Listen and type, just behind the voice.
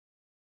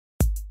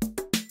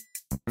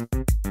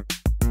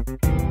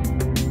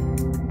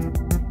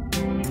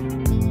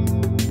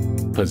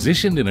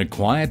Positioned in a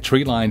quiet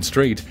tree-lined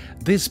street,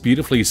 this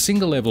beautifully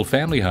single-level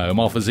family home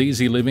offers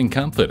easy living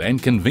comfort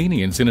and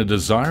convenience in a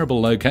desirable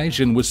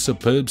location with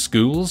superb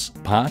schools,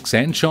 parks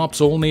and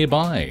shops all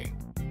nearby.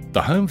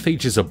 The home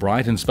features a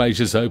bright and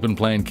spacious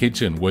open-plan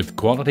kitchen with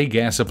quality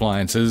gas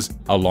appliances,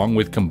 along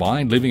with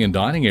combined living and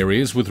dining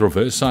areas with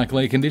reverse cycle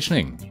air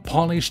conditioning,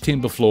 polished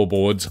timber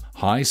floorboards,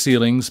 high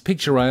ceilings,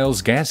 picture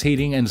rails, gas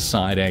heating and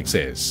side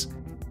access.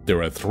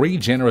 There are 3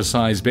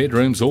 generous-sized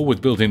bedrooms, all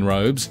with built-in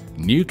robes,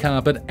 new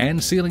carpet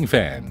and ceiling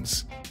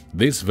fans.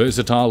 This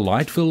versatile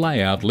light-fill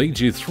layout leads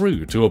you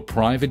through to a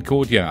private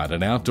courtyard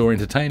and outdoor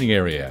entertaining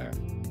area.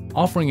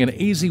 Offering an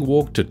easy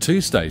walk to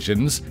 2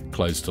 stations,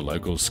 close to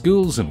local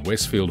schools in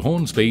Westfield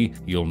Hornsby,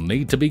 you'll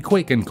need to be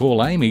quick and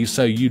call Amy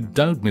so you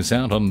don't miss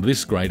out on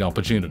this great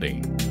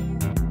opportunity.